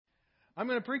I'm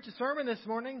going to preach a sermon this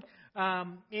morning,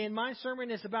 and my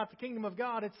sermon is about the kingdom of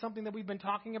God. It's something that we've been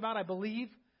talking about. I believe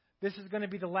this is going to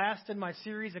be the last in my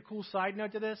series. A cool side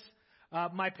note to this,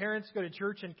 my parents go to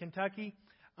church in Kentucky.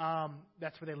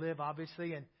 That's where they live,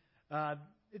 obviously, and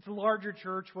it's a larger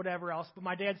church, whatever else. But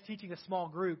my dad's teaching a small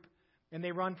group, and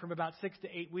they run from about 6 to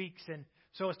 8 weeks. And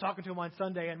so I was talking to him on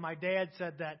Sunday, and my dad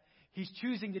said that he's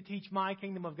choosing to teach my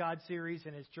Kingdom of God series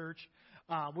in his church,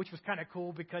 which was kind of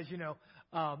cool because,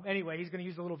 anyway, he's going to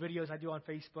use the little videos I do on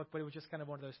Facebook, but it was just kind of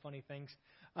one of those funny things.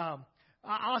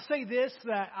 I'll say this,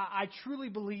 that I truly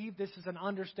believe this is an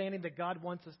understanding that God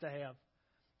wants us to have.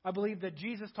 I believe that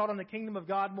Jesus taught on the kingdom of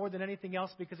God more than anything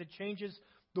else because it changes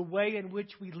the way in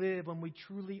which we live when we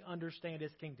truly understand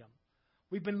His kingdom.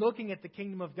 We've been looking at the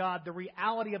kingdom of God. The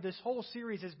reality of this whole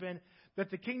series has been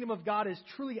that the kingdom of God is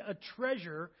truly a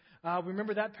treasure.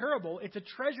 Remember that parable. It's a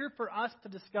treasure for us to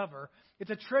discover. It's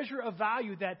a treasure of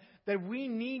value that we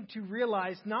need to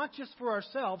realize, not just for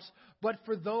ourselves, but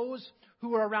for those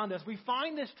who are around us. We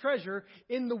find this treasure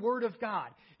in the Word of God.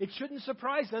 It shouldn't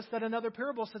surprise us that another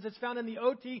parable says it's found in the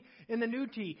OT, in the New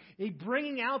T,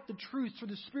 bringing out the truths through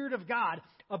the Spirit of God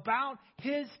about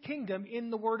His kingdom in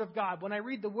the Word of God. When I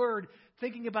read the Word,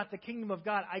 thinking about the kingdom of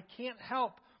God, I can't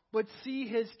help but see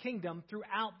His kingdom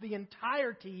throughout the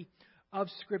entirety of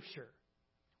Scripture.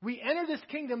 We enter this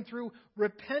kingdom through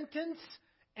repentance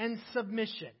and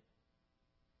submission.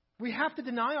 We have to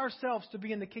deny ourselves to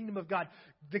be in the kingdom of God.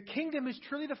 The kingdom is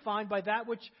truly defined by that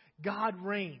which God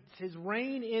reigns, His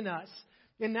reign in us.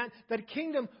 In that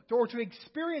kingdom, or to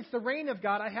experience the reign of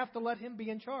God, I have to let Him be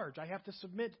in charge. I have to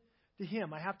submit to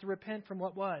Him. I have to repent from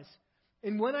what was.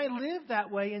 And when I live that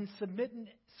way in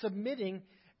submitting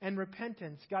and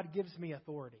repentance, God gives me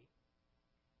authority.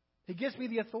 He gives me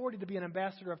the authority to be an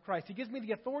ambassador of Christ. He gives me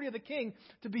the authority of the King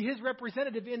to be His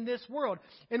representative in this world.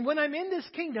 And when I'm in this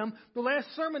kingdom, the last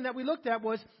sermon that we looked at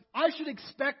was, I should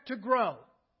expect to grow.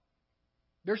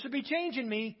 There should be change in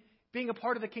me being a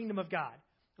part of the kingdom of God.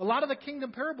 A lot of the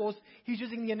kingdom parables, He's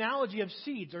using the analogy of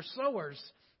seeds or sowers.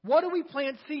 What do we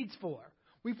plant seeds for?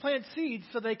 We plant seeds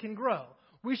so they can grow.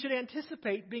 We should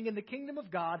anticipate being in the kingdom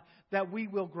of God that we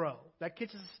will grow. That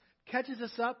catches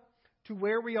us up to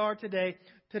where we are today.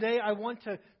 Today I want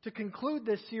to conclude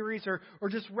this series or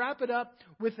just wrap it up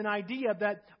with an idea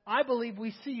that I believe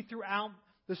we see throughout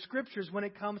the Scriptures when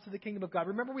it comes to the kingdom of God.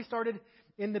 Remember we started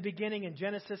in the beginning in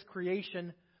Genesis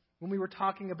creation when we were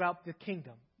talking about the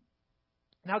kingdom.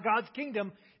 Now God's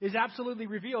kingdom is absolutely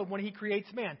revealed when He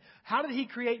creates man. How did He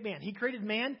create man? He created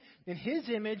man in His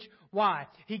image. Why?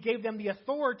 He gave them the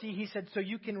authority, He said, so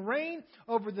you can reign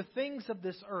over the things of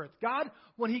this earth. God,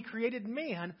 when He created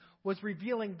man, was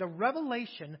revealing the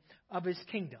revelation of His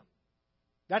kingdom.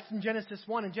 That's in Genesis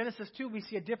 1. In Genesis 2, we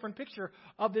see a different picture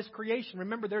of this creation.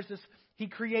 Remember, there's this, He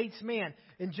creates man.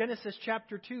 In Genesis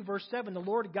chapter 2, verse 7, the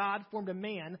Lord God formed a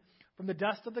man from the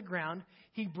dust of the ground.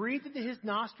 He breathed into his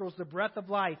nostrils the breath of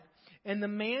life, and the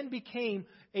man became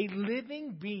a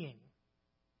living being.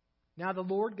 Now the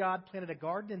Lord God planted a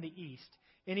garden in the east,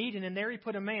 in Eden, and there He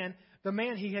put the man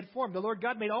He had formed. The Lord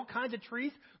God made all kinds of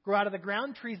trees grow out of the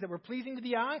ground, trees that were pleasing to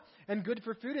the eye and good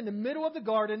for food. In the middle of the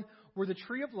garden were the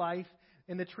tree of life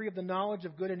and the tree of the knowledge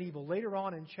of good and evil. Later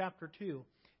on in chapter 2,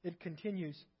 it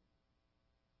continues.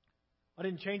 I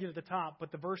didn't change it at the top,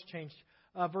 but the verse changed.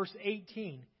 Verse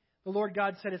 18. The Lord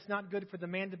God said, it's not good for the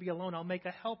man to be alone. I'll make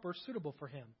a helper suitable for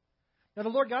him. Now the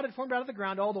Lord God had formed out of the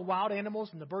ground all the wild animals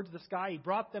and the birds of the sky. He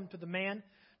brought them to the man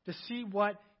to see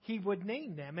what he would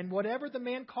name them. And whatever the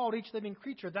man called each living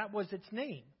creature, that was its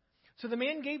name. So the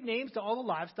man gave names to all the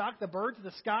livestock, the birds of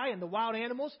the sky, and the wild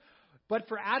animals. But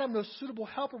for Adam, no suitable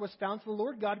helper was found. So the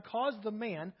Lord God caused the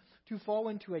man to fall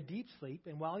into a deep sleep.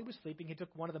 And while he was sleeping, He took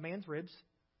one of the man's ribs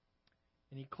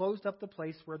and He closed up the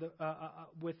place where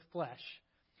with flesh.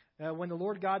 When the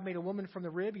Lord God made a woman from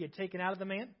the rib He had taken out of the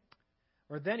man,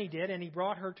 or then He did, and He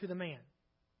brought her to the man.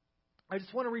 I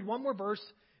just want to read one more verse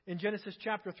in Genesis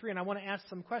chapter 3, and I want to ask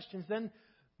some questions. Then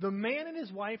the man and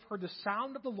his wife heard the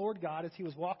sound of the Lord God as He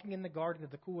was walking in the garden of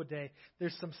the cool of day.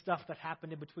 There's some stuff that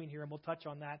happened in between here, and we'll touch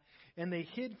on that. And they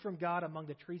hid from God among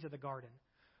the trees of the garden.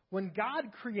 When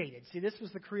God created, see, this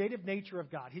was the creative nature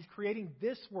of God. He's creating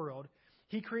this world.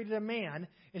 He created a man,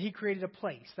 and He created a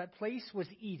place. That place was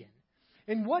Eden.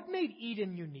 And what made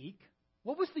Eden unique?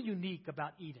 What was the unique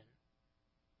about Eden?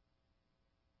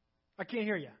 I can't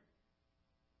hear you.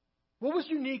 What was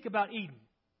unique about Eden?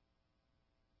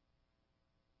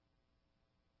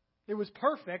 It was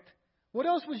perfect. What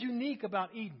else was unique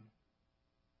about Eden?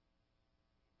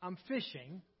 I'm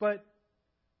fishing, but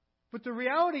the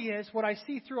reality is, what I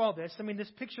see through all this,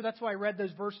 this picture, that's why I read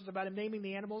those verses about Him naming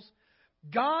the animals.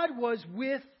 God was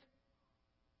without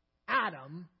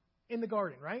Adam in the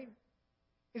garden, right?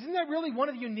 Isn't that really one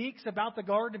of the uniques about the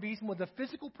Garden of Eden, with the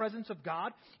physical presence of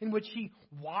God in which he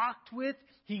walked with,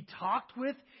 he talked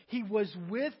with, he was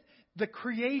with the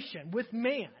creation, with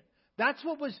man. That's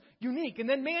what was unique. And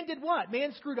then man did what?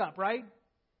 Man screwed up, right?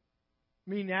 I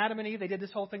mean, Adam and Eve, they did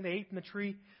this whole thing. They ate from the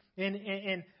tree.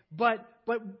 But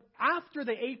after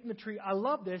they ate from the tree, I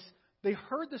love this, they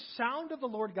heard the sound of the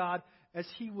Lord God as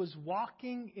he was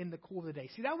walking in the cool of the day.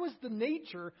 See, that was the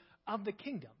nature of the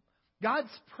kingdom.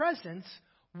 God's presence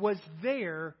was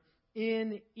there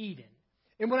in Eden.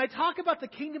 And when I talk about the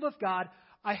kingdom of God,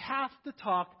 I have to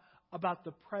talk about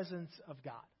the presence of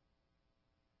God.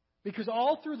 Because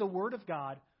all through the Word of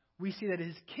God, we see that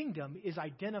His kingdom is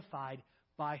identified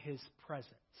by His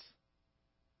presence.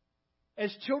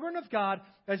 As children of God,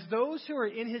 as those who are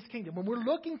in His kingdom, when we're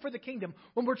looking for the kingdom,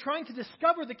 when we're trying to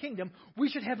discover the kingdom, we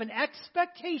should have an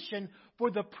expectation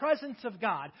for the presence of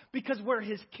God. Because where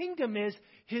His kingdom is,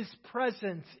 His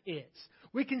presence is.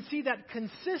 We can see that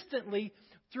consistently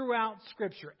throughout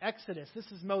Scripture. Exodus,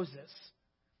 this is Moses.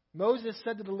 Moses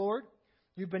said to the Lord,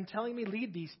 "You've been telling me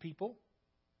lead these people,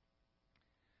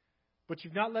 but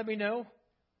you've not let me know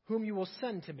whom you will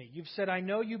send to me. You've said, I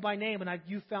know you by name, and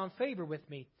you've found favor with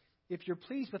me. If you're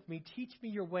pleased with me, teach me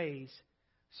your ways,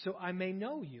 so I may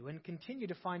know you and continue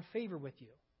to find favor with you.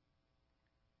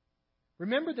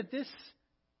 Remember that this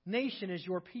nation is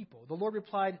your people." The Lord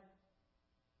replied,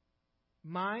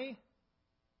 "My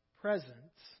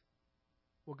presence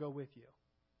will go with you,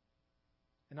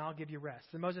 and I'll give you rest."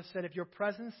 And Moses said, "If your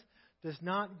presence does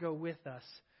not go with us,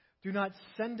 do not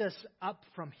send us up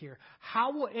from here.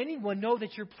 How will anyone know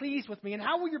that you're pleased with me? And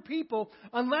how will your people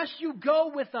unless you go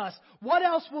with us? What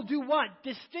else will do what?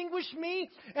 Distinguish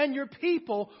me and your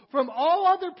people from all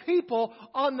other people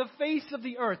on the face of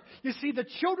the earth." You see, the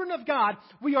children of God,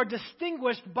 we are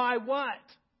distinguished by what?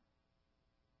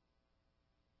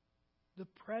 The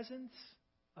presence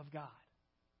of God.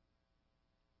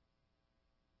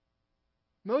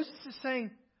 Moses is saying,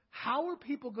 how are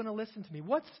people going to listen to me?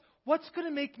 What's going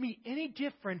to make me any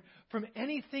different from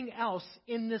anything else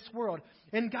in this world?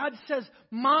 And God says,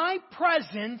 my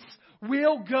presence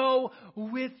will go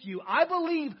with you. I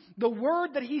believe the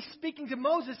word that He's speaking to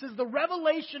Moses is the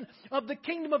revelation of the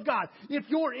kingdom of God. If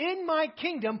you're in my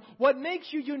kingdom, what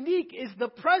makes you unique is the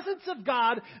presence of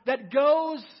God that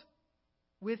goes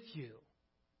with you.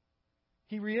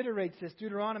 He reiterates this,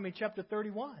 Deuteronomy chapter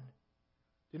 31.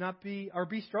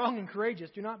 Be strong and courageous.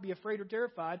 Do not be afraid or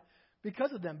terrified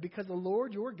because of them, because the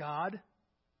Lord your God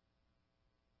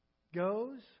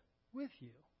goes with you.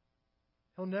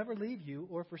 He'll never leave you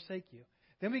or forsake you.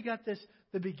 Then we got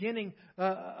the beginning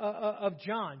of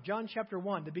John. John chapter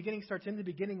 1. The beginning starts, in the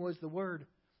beginning was the Word.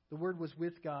 The Word was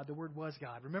with God. The Word was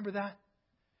God. Remember that?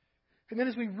 And then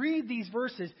as we read these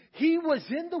verses, He was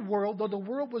in the world, though the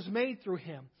world was made through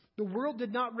Him. The world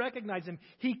did not recognize Him.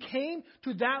 He came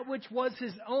to that which was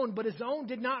His own, but His own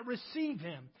did not receive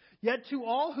Him. Yet to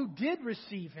all who did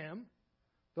receive Him,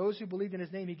 those who believed in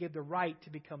His name, He gave the right to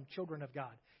become children of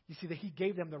God. You see that He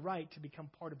gave them the right to become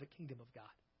part of the kingdom of God.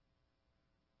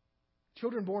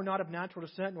 Children born not of natural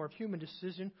descent, nor of human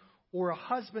decision, or a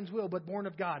husband's will, but born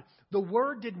of God. The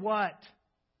Word did what?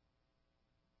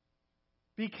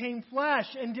 Became flesh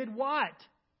and did what?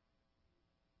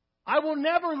 I will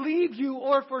never leave you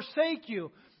or forsake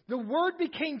you. The Word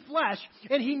became flesh,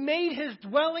 and He made His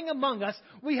dwelling among us.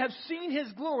 We have seen His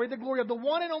glory, the glory of the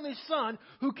one and only Son,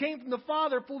 who came from the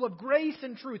Father, full of grace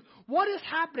and truth. What is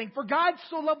happening? For God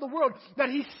so loved the world that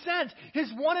He sent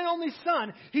His one and only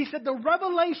Son. He said, the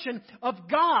revelation of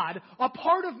God, a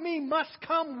part of me, must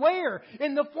come where?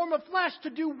 In the form of flesh, to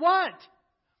do what?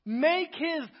 Make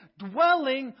His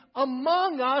dwelling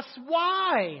among us.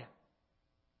 Why?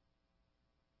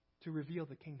 To reveal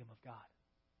the kingdom of God.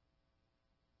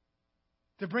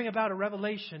 To bring about a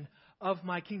revelation of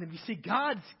my kingdom. You see,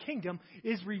 God's kingdom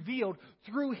is revealed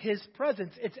through His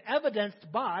presence. It's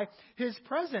evidenced by His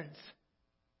presence.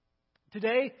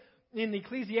 Today, in the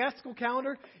ecclesiastical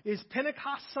calendar, is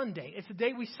Pentecost Sunday. It's the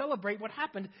day we celebrate what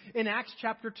happened in Acts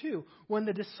chapter 2, when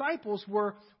the disciples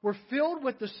were filled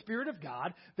with the Spirit of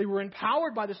God. They were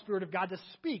empowered by the Spirit of God to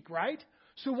speak, right?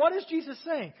 So what is Jesus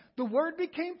saying? The Word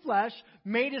became flesh,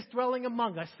 made His dwelling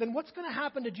among us. Then what's going to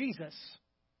happen to Jesus?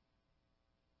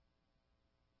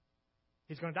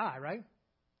 He's going to die, right?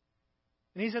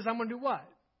 And He says, I'm going to do what?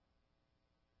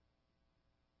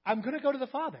 I'm going to go to the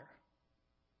Father.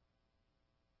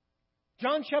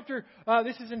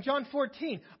 This is in John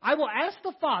 14. I will ask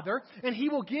the Father, and He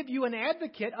will give you an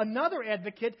advocate, another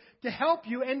advocate, to help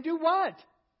you and do what?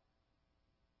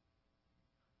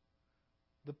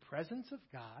 The presence of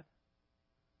God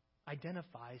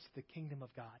identifies the kingdom of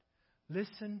God.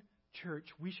 Listen, church,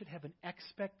 we should have an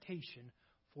expectation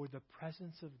for the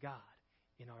presence of God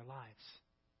in our lives.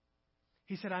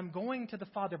 He said, I'm going to the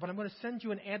Father, but I'm going to send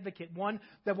you an advocate, one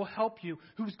that will help you,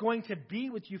 who's going to be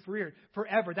with you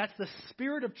forever. That's the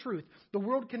Spirit of truth. The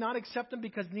world cannot accept him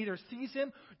because neither sees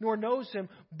him nor knows him,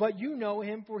 but you know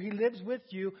him, for he lives with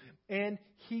you, and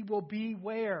he will be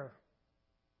where?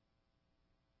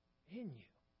 In you.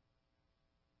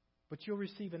 But you'll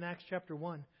receive in Acts chapter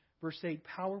 1, verse 8,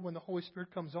 power when the Holy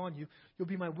Spirit comes on you. You'll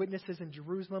be my witnesses in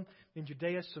Jerusalem, in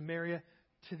Judea, Samaria,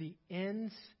 to the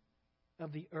ends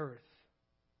of the earth.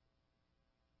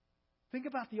 Think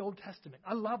about the Old Testament.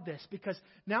 I love this because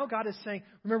now God is saying,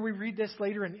 remember we read this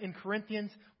later in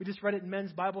Corinthians. We just read it in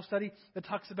men's Bible study that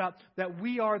talks about that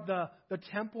we are the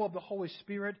temple of the Holy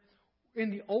Spirit.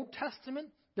 In the Old Testament,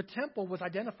 the temple was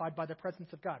identified by the presence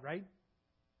of God, right?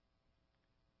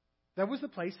 That was the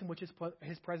place in which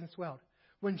his presence dwelled.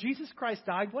 When Jesus Christ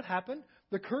died, what happened?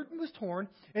 The curtain was torn,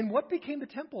 and what became the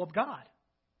temple of God?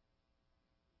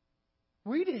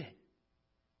 We did.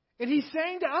 And he's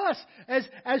saying to us,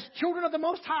 as children of the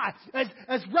Most High,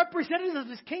 as representatives of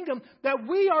His kingdom, that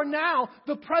we are now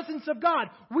the presence of God.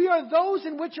 We are those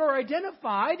in which are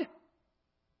identified.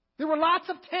 There were lots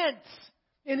of tents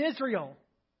in Israel.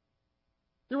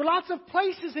 There were lots of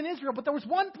places in Israel, but there was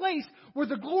one place where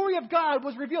the glory of God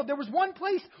was revealed. There was one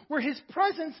place where His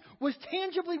presence was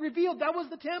tangibly revealed. That was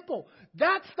the temple.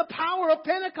 That's the power of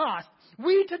Pentecost.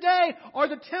 We today are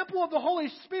the temple of the Holy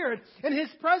Spirit, and His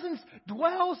presence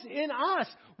dwells in us.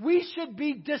 We should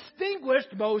be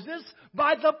distinguished, Moses,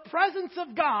 by the presence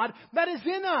of God that is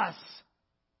in us.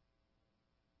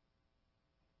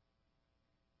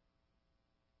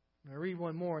 I'm going to read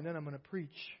one more, and then I'm going to preach.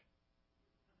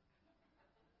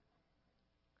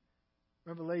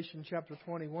 Revelation chapter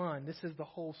 21, this is the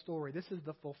whole story. This is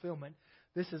the fulfillment.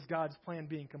 This is God's plan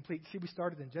being complete. See, we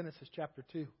started in Genesis chapter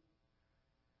 2.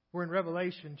 We're in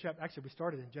Revelation chapter... Actually, we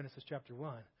started in Genesis chapter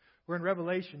 1. We're in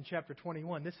Revelation chapter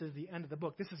 21. This is the end of the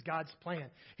book. This is God's plan.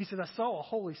 He says, I saw a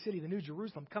holy city, the New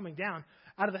Jerusalem, coming down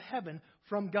out of the heaven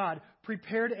from God,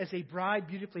 prepared as a bride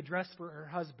beautifully dressed for her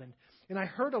husband. And I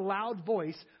heard a loud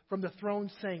voice from the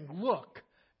throne saying, look,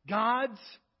 God's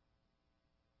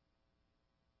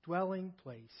dwelling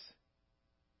place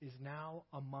is now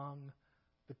among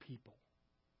the people,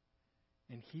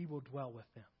 and He will dwell with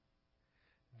them.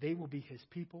 They will be His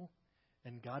people,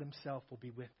 and God Himself will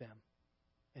be with them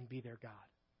and be their God.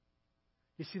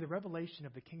 You see, the revelation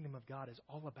of the kingdom of God is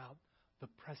all about the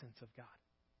presence of God.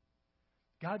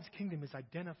 God's kingdom is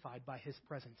identified by His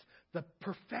presence. The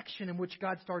perfection in which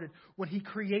God started when He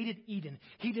created Eden.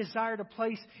 He desired a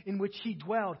place in which He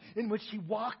dwelled, in which He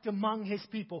walked among His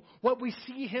people. What we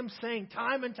see Him saying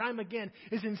time and time again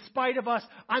is, in spite of us,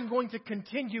 I'm going to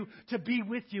continue to be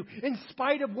with you. In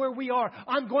spite of where we are,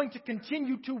 I'm going to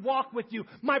continue to walk with you.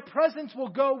 My presence will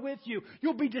go with you.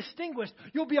 You'll be distinguished.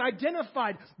 You'll be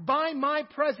identified by my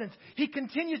presence. He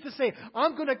continues to say,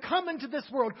 I'm going to come into this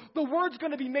world. The Word's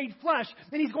going to be made flesh.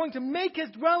 And He's going to make His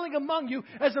dwelling among you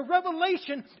as a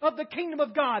revelation of the kingdom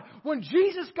of God. When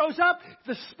Jesus goes up,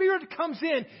 the Spirit comes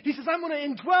in. He says, I'm going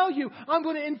to indwell you. I'm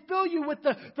going to infill you with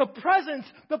the presence,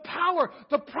 the power,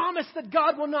 the promise that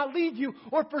God will not leave you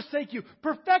or forsake you.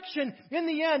 Perfection in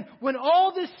the end, when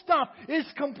all this stuff is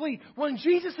complete, when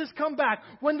Jesus has come back,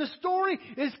 when the story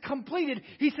is completed,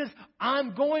 He says,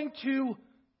 I'm going to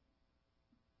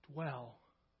dwell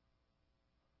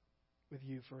with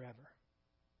you forever.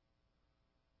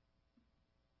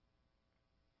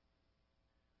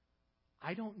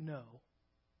 I don't know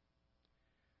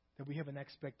that we have an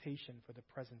expectation for the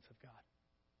presence of God.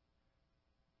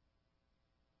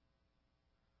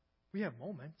 We have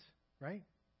moments, right?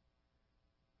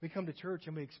 We come to church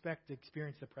and we expect to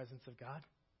experience the presence of God.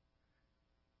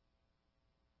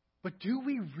 But do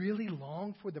we really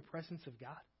long for the presence of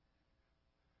God?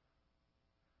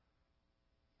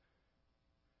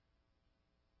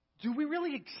 Do we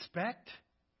really expect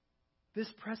this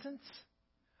presence?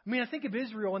 I mean, I think of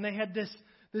Israel, and they had this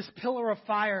pillar of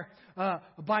fire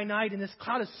by night and this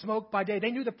cloud of smoke by day. They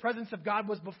knew the presence of God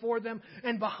was before them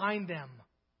and behind them.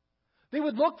 They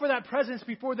would look for that presence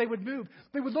before they would move.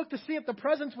 They would look to see if the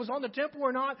presence was on the temple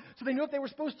or not, so they knew if they were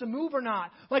supposed to move or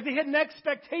not. Like they had an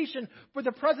expectation for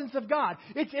the presence of God.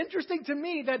 It's interesting to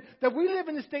me that we live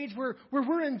in a stage where we're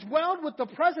indwelled with the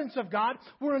presence of God.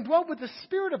 We're indwelled with the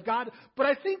Spirit of God. But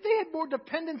I think they had more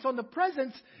dependence on the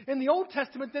presence in the Old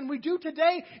Testament than we do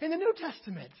today in the New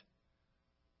Testament.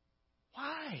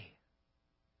 Why?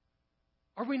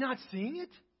 Are we not seeing it?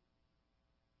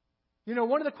 You know,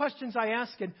 one of the questions I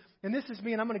ask, and this is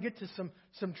me, and I'm going to get to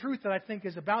some truth that I think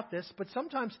is about this, but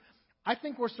sometimes I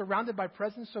think we're surrounded by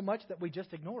presence so much that we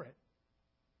just ignore it.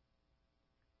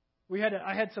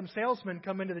 I had some salesmen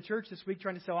come into the church this week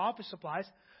trying to sell office supplies.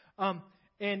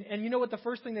 And you know what the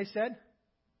first thing they said?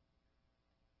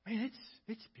 Man,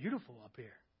 it's beautiful up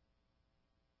here.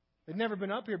 They'd never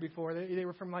been up here before. They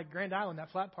were from like Grand Island,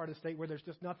 that flat part of the state where there's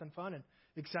just nothing fun and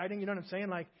exciting. You know what I'm saying?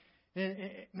 Like,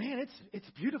 man, it's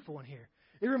beautiful in here.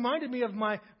 It reminded me of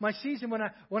my season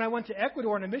when I went to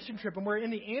Ecuador on a mission trip, and we're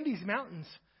in the Andes Mountains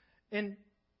and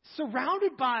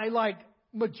surrounded by like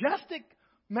majestic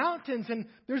mountains, and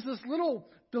there's this little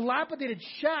dilapidated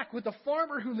shack with a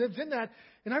farmer who lives in that.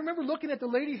 And I remember looking at the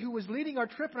lady who was leading our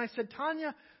trip, and I said,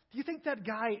 Tanya, do you think that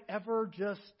guy ever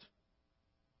just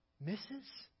misses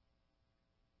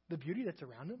the beauty that's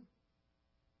around him?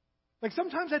 Like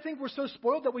sometimes I think we're so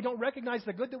spoiled that we don't recognize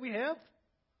the good that we have.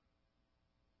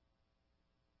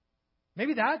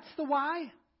 Maybe that's the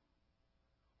why.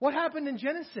 What happened in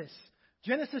Genesis?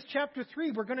 Genesis chapter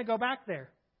 3, we're going to go back there.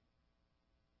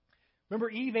 Remember,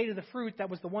 Eve ate of the fruit. That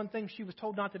was the one thing she was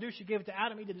told not to do. She gave it to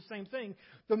Adam. He did the same thing.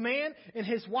 The man and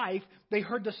his wife, they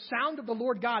heard the sound of the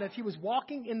Lord God as he was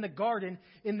walking in the garden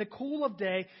in the cool of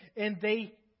day, and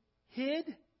they hid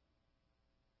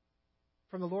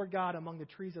from the Lord God among the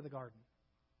trees of the garden.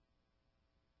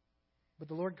 But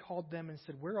the Lord called them and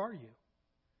said, "Where are you?"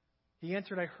 He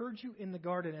answered, "I heard you in the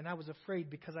garden, and I was afraid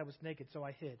because I was naked, so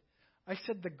I hid." I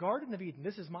said, the Garden of Eden,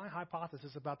 this is my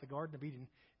hypothesis about the Garden of Eden,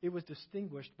 it was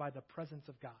distinguished by the presence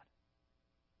of God.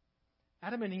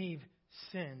 Adam and Eve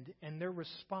sinned, and their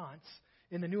response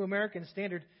in the New American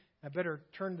Standard, I better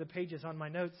turn the pages on my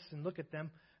notes and look at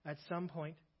them at some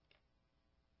point.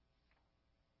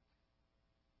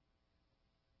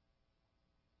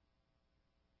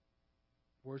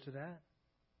 Where's it at?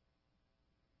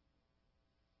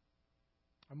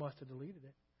 I must have deleted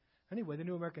it. Anyway, the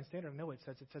New American Standard, I know it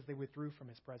says they withdrew from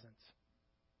His presence.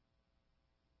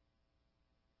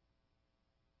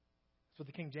 That's what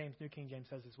the New King James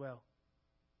says as well.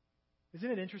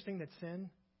 Isn't it interesting that sin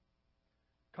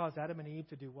caused Adam and Eve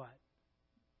to do what?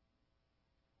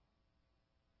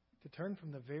 To turn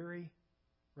from the very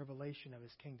revelation of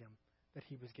His kingdom that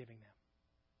He was giving them.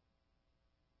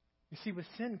 You see, with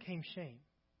sin came shame.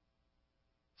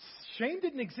 Shame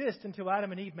didn't exist until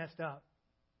Adam and Eve messed up.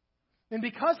 And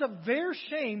because of their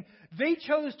shame, they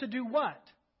chose to do what?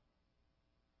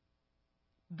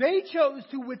 They chose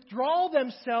to withdraw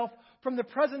themselves from the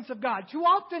presence of God. Too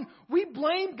often, we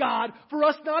blame God for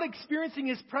us not experiencing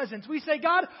His presence. We say,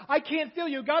 God, I can't feel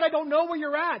you. God, I don't know where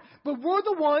you're at. But we're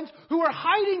the ones who are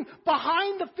hiding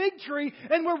behind the fig tree,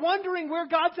 and we're wondering where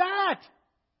God's at.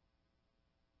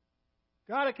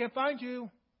 God, I can't find you.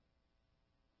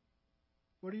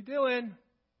 What are you doing?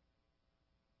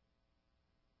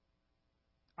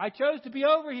 I chose to be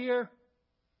over here.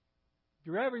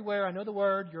 You're everywhere. I know the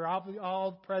word. You're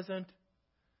all present.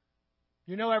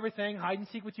 You know everything. Hide and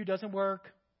seek with you doesn't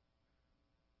work.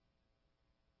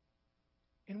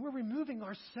 And we're removing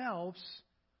ourselves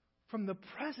from the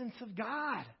presence of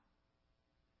God.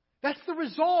 That's the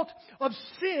result of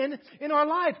sin in our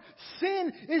life.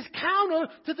 Sin is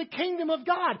counter to the kingdom of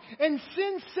God. And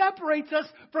sin separates us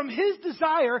from His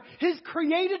desire, His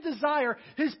created desire,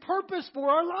 His purpose for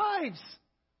our lives.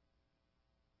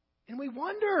 And we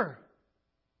wonder,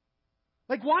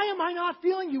 like, why am I not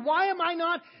feeling you? Why am I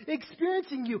not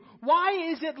experiencing you?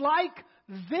 Why is it like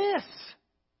this?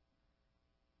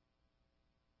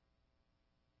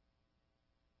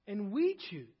 And we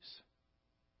choose.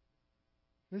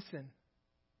 Listen,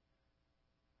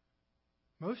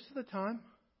 most of the time,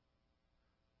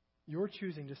 you're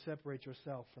choosing to separate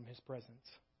yourself from His presence.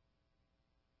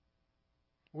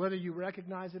 Whether you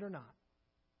recognize it or not.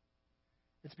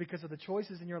 It's because of the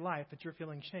choices in your life that you're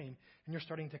feeling shame, and you're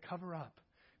starting to cover up,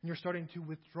 and you're starting to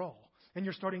withdraw, and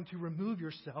you're starting to remove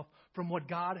yourself from what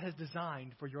God has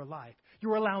designed for your life.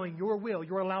 You're allowing your will,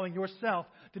 you're allowing yourself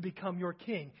to become your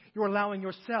king. You're allowing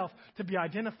yourself to be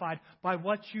identified by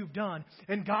what you've done.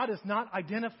 And God is not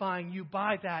identifying you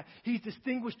by that. He's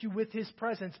distinguished you with His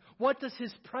presence. What does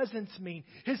His presence mean?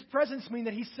 His presence means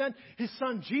that He sent His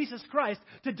Son, Jesus Christ,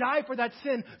 to die for that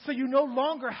sin so you no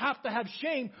longer have to have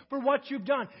shame for what you've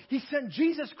done. He sent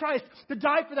Jesus Christ to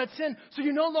die for that sin so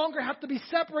you no longer have to be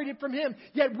separated from Him.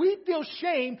 Yet we feel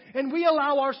shame and we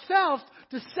allow ourselves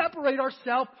to separate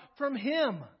ourselves from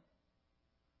Him.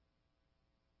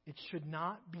 It should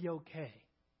not be okay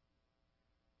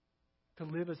to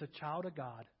live as a child of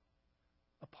God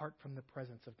apart from the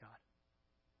presence of God.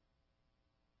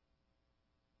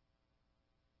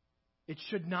 It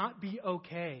should not be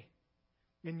okay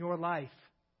in your life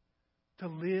to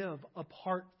live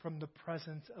apart from the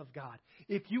presence of God.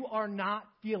 If you are not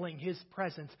feeling His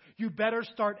presence, you better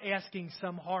start asking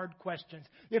some hard questions.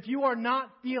 If you are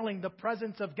not feeling the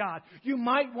presence of God, you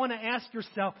might want to ask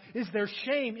yourself, is there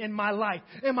shame in my life?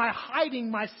 Am I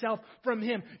hiding myself from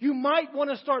Him? You might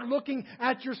want to start looking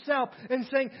at yourself and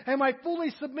saying, am I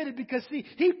fully submitted? Because see,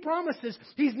 He promises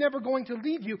He's never going to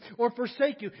leave you or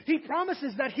forsake you. He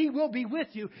promises that He will be with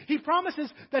you. He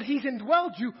promises that He's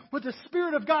indwelled you with the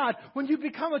Spirit of God when you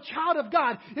become a child of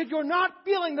God. If you're not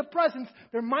feeling the presence,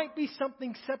 there might be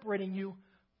something separating you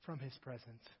from His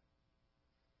presence.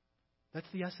 That's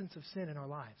the essence of sin in our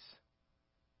lives.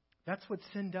 That's what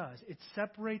sin does. It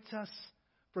separates us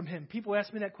from Him. People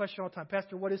ask me that question all the time.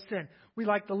 Pastor, what is sin? We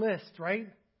like the list, right?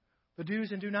 The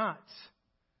do's and do nots.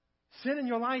 Sin in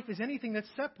your life is anything that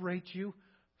separates you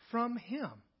from Him.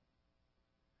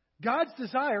 God's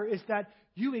desire is that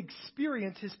you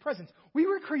experience His presence. We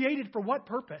were created for what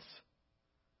purpose?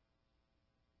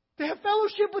 To have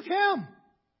fellowship with Him.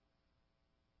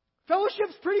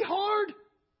 Fellowship's pretty hard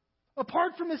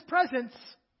apart from His presence.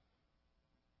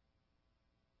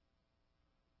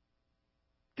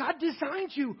 God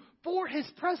designed you for His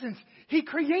presence. He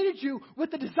created you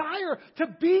with the desire to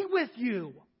be with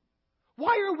you.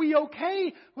 Why are we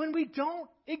okay when we don't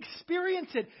experience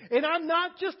it? And I'm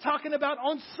not just talking about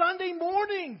on Sunday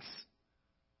mornings.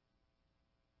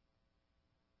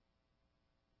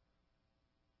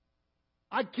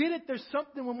 I get it, there's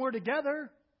something when we're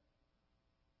together.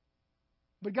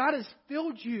 But God has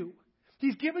filled you.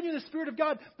 He's given you the Spirit of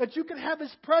God that you can have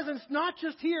His presence not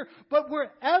just here, but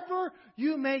wherever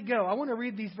you may go. I want to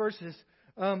read these verses.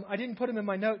 I didn't put them in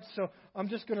my notes, so I'm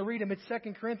just going to read them. It's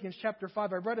 2 Corinthians chapter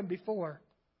 5. I've read them before.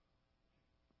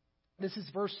 This is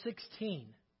verse 16.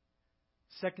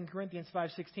 2 Corinthians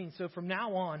 5:16. So from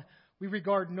now on, we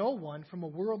regard no one from a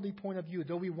worldly point of view,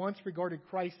 though we once regarded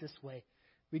Christ this way.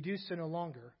 We do so no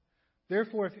longer.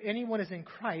 Therefore, if anyone is in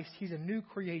Christ, he's a new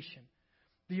creation.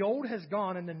 The old has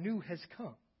gone and the new has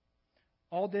come.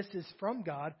 All this is from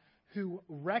God, who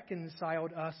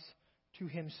reconciled us to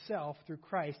Himself through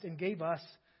Christ and gave us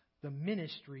the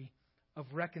ministry of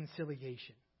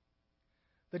reconciliation.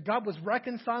 That God was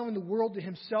reconciling the world to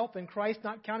Himself in Christ,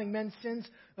 not counting men's sins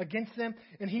against them.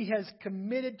 And He has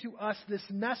committed to us this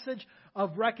message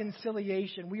of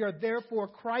reconciliation. We are therefore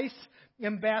Christ's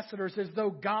ambassadors, as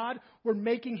though God were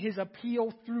making His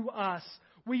appeal through us.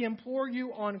 We implore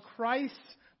you on Christ's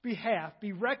behalf,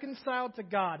 be reconciled to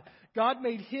God. God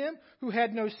made Him who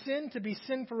had no sin to be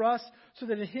sin for us, so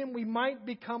that in Him we might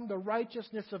become the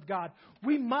righteousness of God.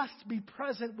 We must be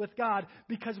present with God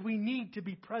because we need to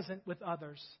be present with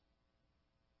others.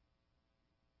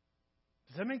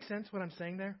 Does that make sense what I'm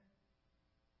saying there?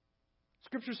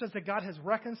 Scripture says that God has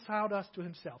reconciled us to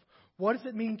Himself. What does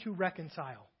it mean to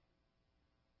reconcile?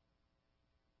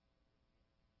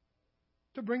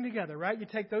 To bring together, right? You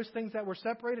take those things that were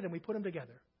separated and we put them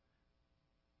together.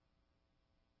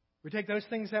 We take those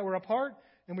things that were apart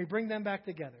and we bring them back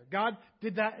together. God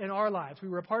did that in our lives. We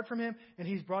were apart from Him and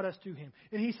He's brought us to Him.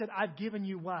 And He said, I've given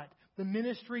you what? The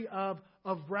ministry of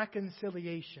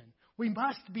reconciliation. We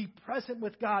must be present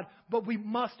with God, but we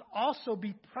must also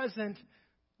be present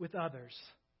with others.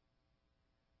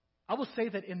 I will say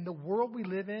that in the world we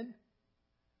live in,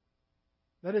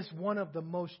 that is one of the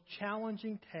most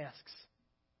challenging tasks,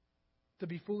 to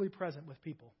be fully present with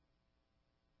people.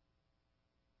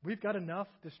 We've got enough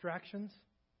distractions.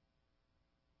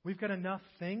 We've got enough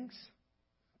things.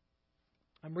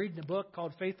 I'm reading a book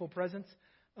called Faithful Presence.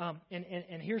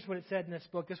 And here's what it said in this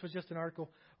book. This was just an article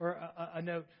or a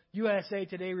note. USA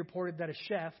Today reported that a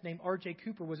chef named R.J.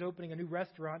 Cooper was opening a new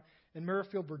restaurant in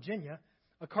Merrifield, Virginia.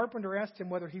 A carpenter asked him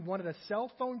whether he wanted a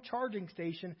cell phone charging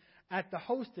station at the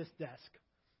hostess desk.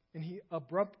 And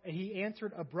he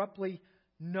answered abruptly,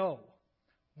 no.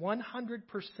 100%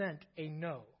 a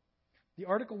no. The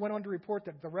article went on to report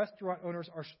that the restaurant owners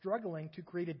are struggling to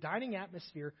create a dining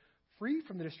atmosphere free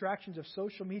from the distractions of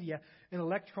social media and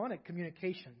electronic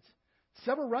communications.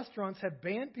 Several restaurants have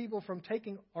banned people from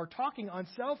taking or talking on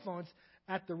cell phones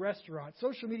at the restaurant.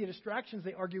 Social media distractions,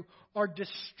 they argue, are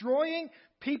destroying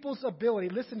people's ability.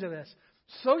 Listen to this.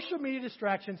 Social media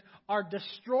distractions are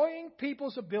destroying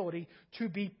people's ability to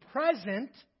be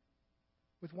present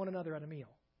with one another at a meal.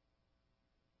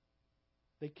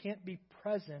 They can't be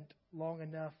present long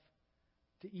enough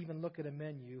to even look at a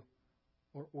menu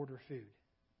or order food.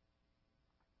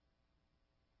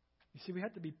 You see, we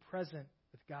have to be present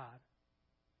with God,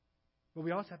 but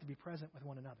we also have to be present with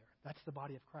one another. That's the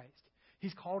body of Christ.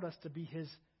 He's called us to be His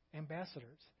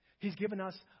ambassadors. He's given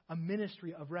us a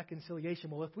ministry of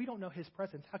reconciliation. Well, if we don't know His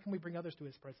presence, how can we bring others to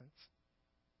His presence?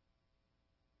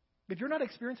 If you're not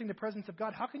experiencing the presence of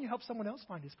God, how can you help someone else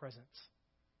find His presence?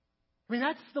 I mean,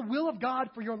 that's the will of God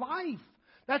for your life.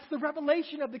 That's the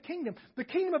revelation of the kingdom. The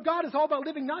kingdom of God is all about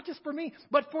living not just for me,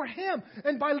 but for Him.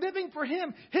 And by living for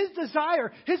Him, His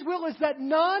desire, His will is that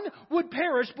none would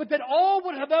perish, but that all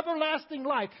would have everlasting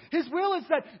life. His will is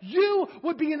that you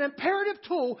would be an imperative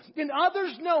tool in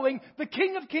others knowing the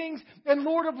King of Kings and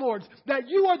Lord of Lords. That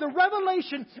you are the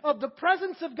revelation of the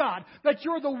presence of God. That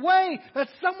you're the way that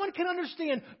someone can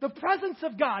understand the presence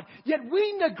of God. Yet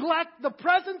we neglect the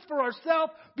presence for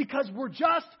ourselves because we're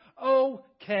just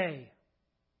okay.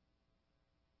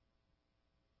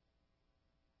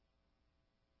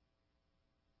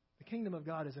 The kingdom of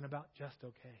God isn't about just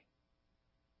okay.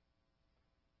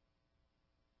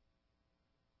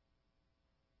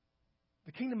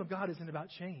 The kingdom of God isn't about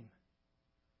shame.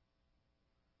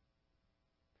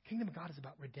 The kingdom of God is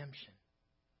about redemption.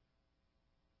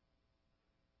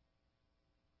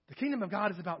 The kingdom of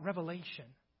God is about revelation.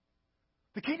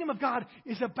 The kingdom of God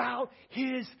is about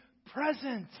His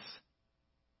presence.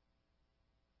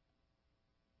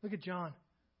 Look at John.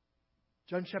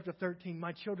 John chapter 13,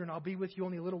 my children, I'll be with you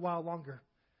only a little while longer.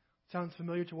 Sounds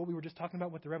familiar to what we were just talking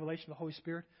about with the revelation of the Holy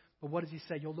Spirit. But what does He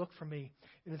say? You'll look for me.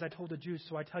 And as I told the Jews,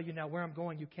 so I tell you now, where I'm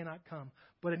going, you cannot come.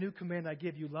 But a new command I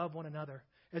give you, love one another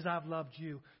as I've loved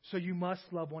you. So you must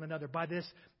love one another. By this,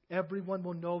 everyone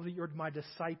will know that you're my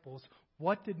disciples.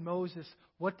 What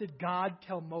did God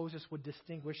tell Moses would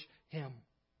distinguish him?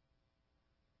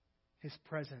 His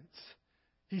presence.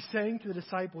 He's saying to the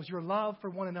disciples, your love for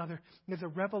one another is a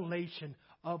revelation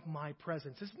of my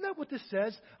presence. Isn't that what this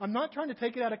says? I'm not trying to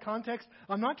take it out of context.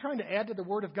 I'm not trying to add to the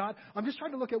Word of God. I'm just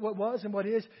trying to look at what was and what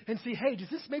is and see, hey, does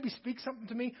this maybe speak something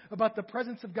to me about the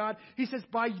presence of God? He says,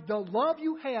 by the love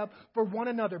you have for one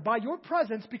another, by your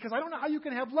presence, because I don't know how you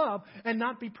can have love and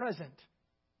not be present.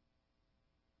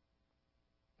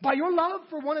 By your love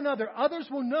for one another, others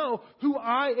will know who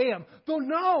I am. They'll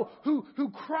know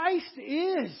who Christ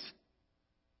is.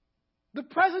 The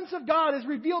presence of God is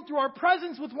revealed through our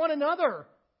presence with one another.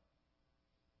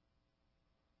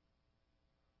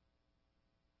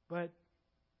 But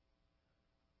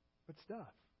stuff.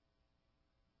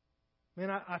 Man,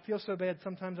 I feel so bad.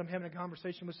 Sometimes I'm having a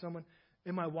conversation with someone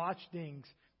and my watch dings.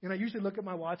 And I usually look at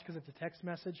my watch because it's a text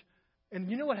message.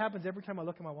 And you know what happens every time I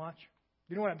look at my watch?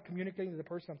 You know what I'm communicating to the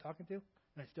person I'm talking to? And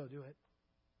I still do it.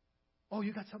 Oh,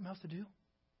 you got something else to do?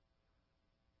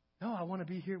 No, I want to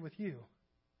be here with you.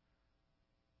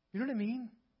 You know what I mean?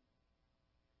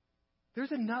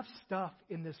 There's enough stuff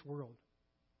in this world.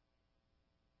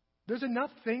 There's enough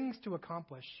things to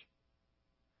accomplish.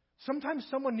 Sometimes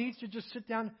someone needs to just sit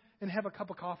down and have a cup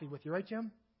of coffee with you, right,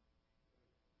 Jim?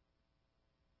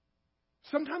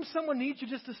 Sometimes someone needs you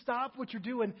just to stop what you're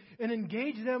doing and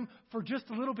engage them for just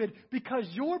a little bit because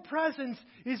your presence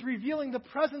is revealing the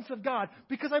presence of God.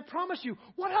 Because I promise you,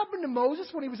 what happened to Moses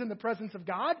when he was in the presence of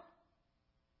God?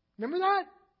 Remember that?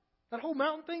 That whole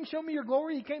mountain thing, show me your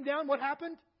glory. He came down. What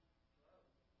happened?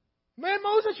 Man,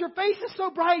 Moses, your face is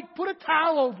so bright. Put a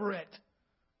towel over it.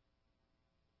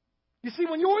 You see,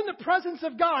 when you're in the presence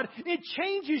of God, it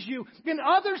changes you. And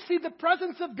others see the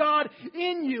presence of God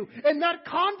in you. And that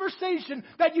conversation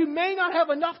that you may not have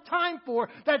enough time for,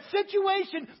 that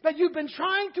situation that you've been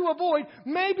trying to avoid,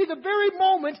 may be the very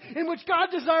moment in which God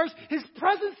desires His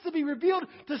presence to be revealed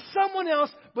to someone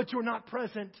else, but you're not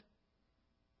present.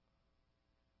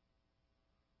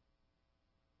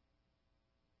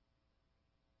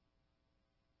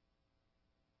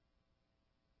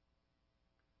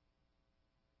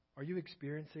 Are you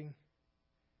experiencing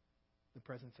the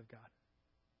presence of God?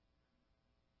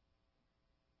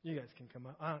 You guys can come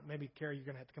up. Maybe, Carrie, you're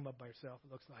going to have to come up by yourself,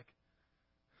 it looks like.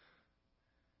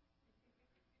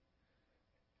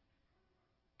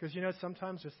 Because,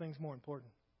 sometimes there's things more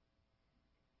important.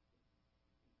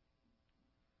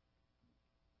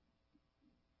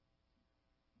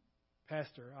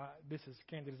 Pastor, this is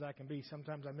candid as I can be.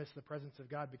 Sometimes I miss the presence of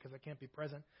God because I can't be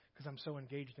present because I'm so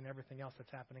engaged in everything else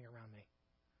that's happening around me.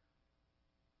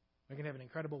 We can have an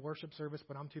incredible worship service,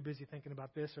 but I'm too busy thinking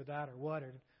about this or that or what.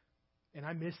 And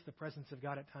I miss the presence of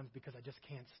God at times because I just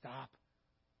can't stop.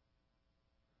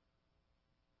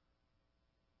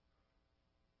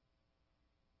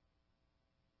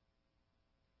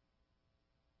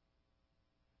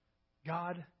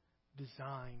 God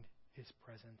designed His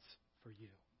presence for you.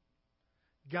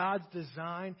 God's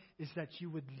design is that you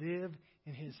would live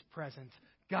in His presence.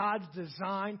 God's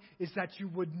design is that you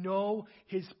would know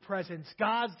His presence.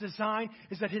 God's design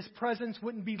is that His presence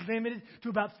wouldn't be limited to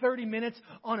about 30 minutes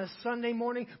on a Sunday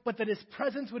morning, but that His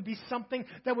presence would be something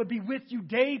that would be with you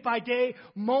day by day,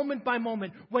 moment by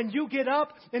moment. When you get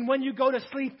up and when you go to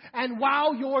sleep, and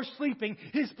while you're sleeping,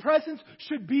 His presence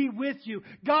should be with you.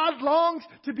 God longs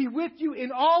to be with you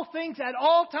in all things at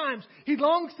all times. He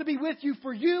longs to be with you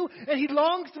for you, and He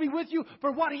longs to be with you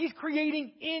for what He's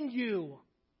creating in you.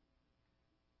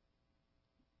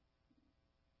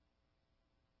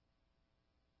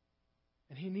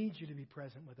 And He needs you to be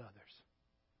present with others.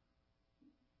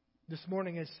 This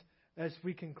morning, as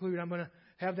we conclude, I'm going to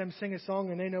have them sing a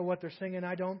song, and they know what they're singing.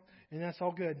 I don't, and that's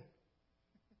all good.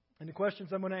 And the questions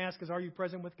I'm going to ask is, are you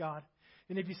present with God?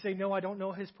 And if you say, no, I don't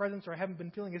know His presence, or I haven't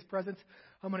been feeling His presence,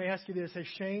 I'm going to ask you this: has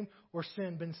shame or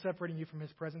sin been separating you from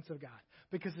His presence of God?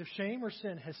 Because if shame or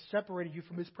sin has separated you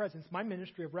from His presence, my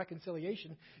ministry of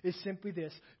reconciliation is simply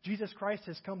this: Jesus Christ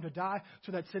has come to die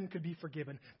so that sin could be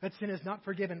forgiven. That sin is not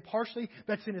forgiven partially.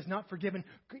 That sin is not forgiven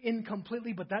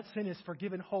incompletely, but that sin is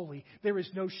forgiven wholly. There is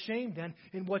no shame then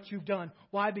in what you've done.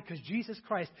 Why? Because Jesus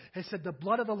Christ has said the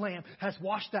blood of the Lamb has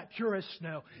washed that pure as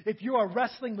snow. If you are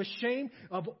wrestling with shame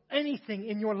of anything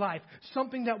in your life,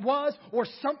 something that was or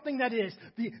something that is,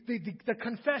 the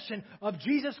confession of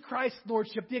Jesus Christ's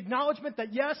Lordship, the acknowledgement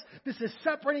that yes, this is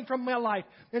separating from my life,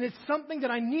 and it's something that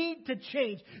I need to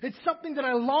change. It's something that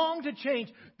I long to change.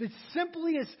 It's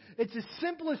as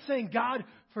simple as saying, God,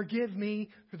 forgive me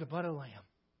through the blood of the Lamb.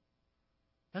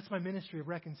 That's my ministry of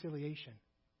reconciliation.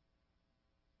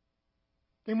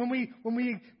 And when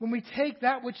we take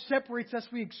that which separates us,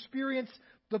 we experience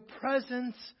the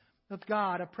presence of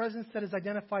God, a presence that is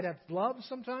identified as love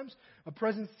sometimes, a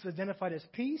presence that's identified as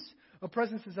peace, a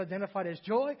presence that's identified as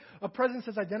joy, a presence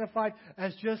that's identified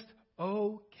as just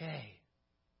okay.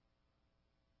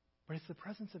 But it's the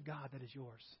presence of God that is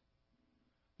yours.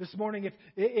 This morning,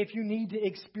 if you need to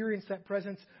experience that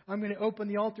presence, I'm going to open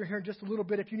the altar here in just a little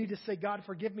bit. If you need to say, God,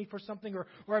 forgive me for something, or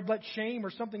I've let shame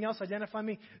or something else identify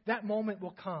me, that moment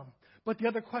will come. But the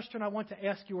other question I want to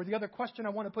ask you, or the other question I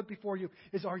want to put before you,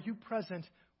 is, are you present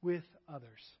with others?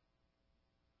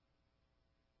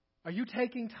 Are you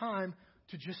taking time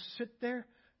to just sit there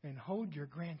and hold your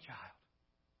grandchild?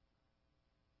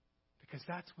 Because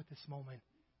that's what this moment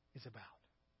is about.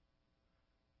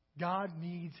 God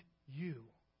needs you.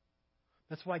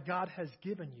 That's why God has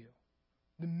given you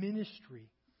the ministry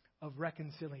of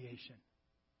reconciliation.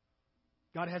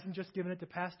 God hasn't just given it to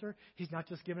pastor. He's not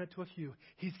just given it to a few.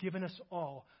 He's given us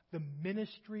all the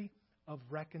ministry of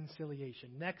reconciliation.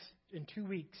 Next, in 2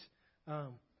 weeks,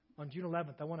 on June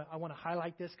 11th, I want to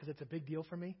highlight this because it's a big deal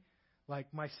for me. Like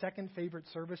my second favorite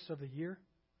service of the year.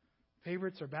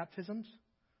 Favorites are baptisms.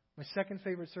 My second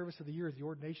favorite service of the year is the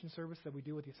ordination service that we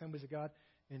do with the Assemblies of God.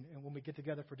 And when we get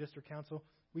together for district council,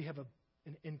 we have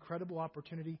an incredible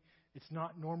opportunity. It's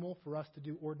not normal for us to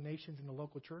do ordinations in the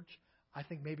local church. I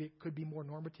think maybe it could be more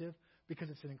normative because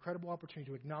it's an incredible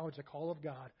opportunity to acknowledge the call of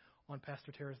God on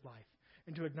Pastor Tara's life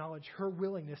and to acknowledge her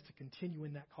willingness to continue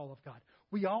in that call of God.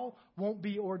 We all won't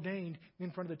be ordained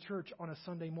in front of the church on a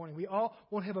Sunday morning. We all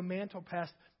won't have a mantle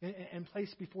passed and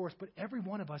placed before us, but every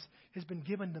one of us has been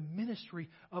given the ministry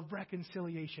of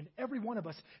reconciliation. Every one of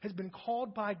us has been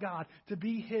called by God to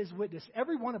be His witness.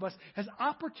 Every one of us has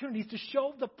opportunities to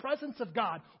show the presence of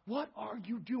God. What are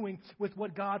you doing with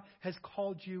what God has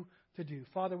called you to do?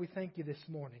 Father, we thank you this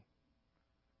morning.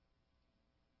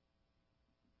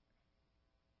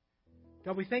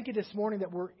 God, we thank you this morning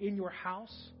that we're in your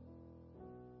house.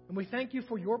 And we thank you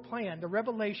for your plan, the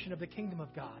revelation of the kingdom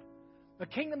of God. A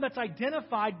kingdom that's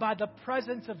identified by the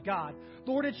presence of God.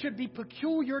 Lord, it should be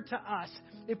peculiar to us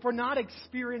if we're not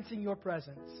experiencing your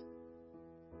presence.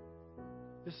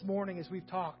 This morning as we've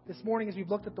talked, this morning as we've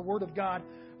looked at the Word of God,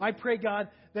 I pray, God,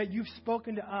 that you've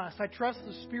spoken to us. I trust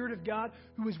the Spirit of God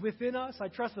who is within us. I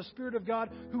trust the Spirit of God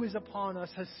who is upon us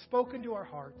has spoken to our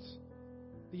hearts.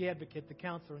 The advocate, the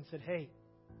counselor, and said, hey,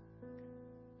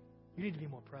 you need to be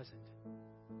more present.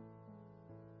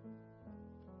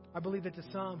 I believe that to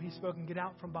some, He's spoken, get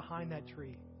out from behind that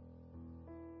tree.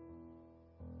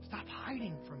 Stop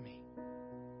hiding from me.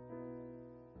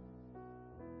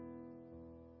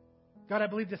 God, I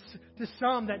believe to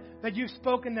some that you've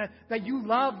spoken, that you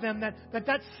love them,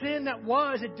 that sin that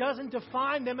was, it doesn't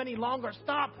define them any longer.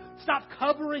 Stop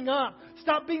covering up.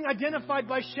 Stop being identified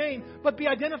by shame, but be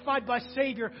identified by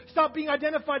Savior. Stop being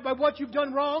identified by what you've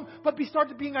done wrong, but start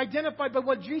being identified by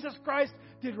what Jesus Christ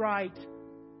did right.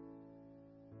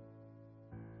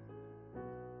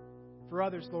 For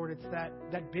others, Lord, it's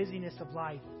that busyness of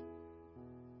life.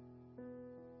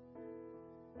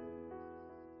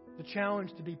 The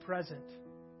challenge to be present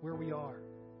where we are.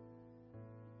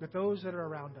 but those that are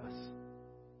around us.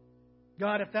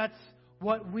 God, if that's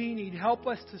what we need, help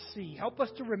us to see, help us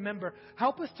to remember,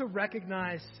 help us to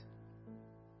recognize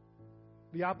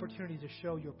the opportunity to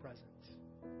show your presence.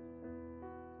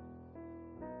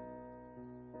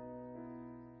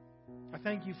 I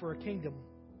thank you for a kingdom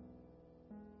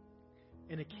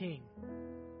and a king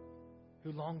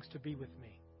who longs to be with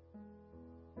me.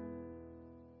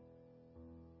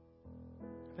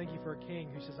 I thank you for a king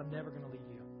who says, I'm never going to leave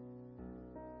you.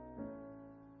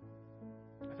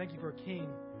 I thank you for a king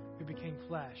who became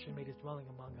flesh and made his dwelling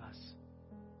among us.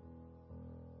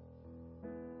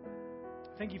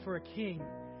 I thank you for a king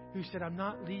who said, I'm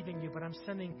not leaving you, but I'm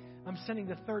sending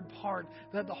the third part,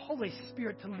 the Holy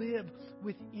Spirit, to live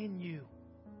within you.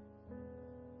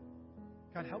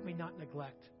 God, help me not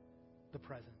neglect the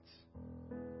presence.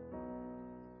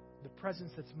 The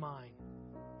presence that's mine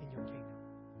in your kingdom.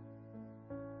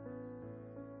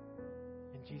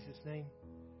 In Jesus' name.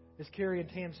 As Carrie and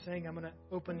Tam sang, I'm going to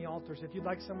open the altars. If you'd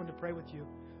like someone to pray with you,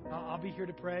 I'll be here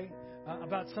to pray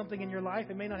about something in your life.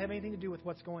 It may not have anything to do with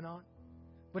what's going on,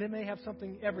 but it may have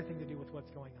everything to do with what's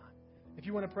going on. If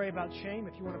you want to pray about shame,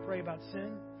 if you want to pray about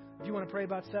sin, if you want to pray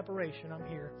about separation, I'm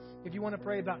here. If you want to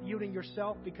pray about yielding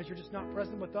yourself because you're just not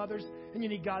present with others and you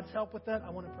need God's help with that, I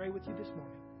want to pray with you this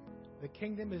morning. The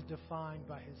kingdom is defined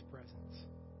by His presence.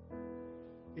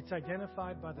 It's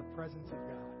identified by the presence of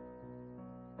God.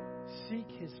 Seek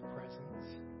His presence.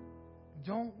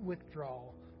 Don't withdraw,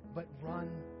 but run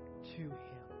to Him.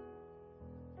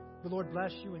 The Lord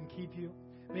bless you and keep you.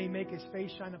 May He make His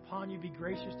face shine upon you, be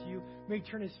gracious to you. May He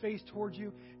turn His face towards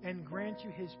you and grant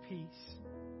you His peace.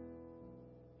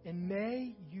 And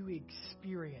may you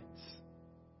experience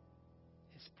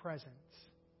His presence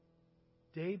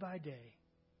day by day,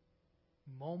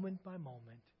 moment by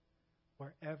moment,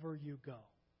 wherever you go.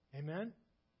 Amen?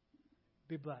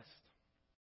 Be blessed.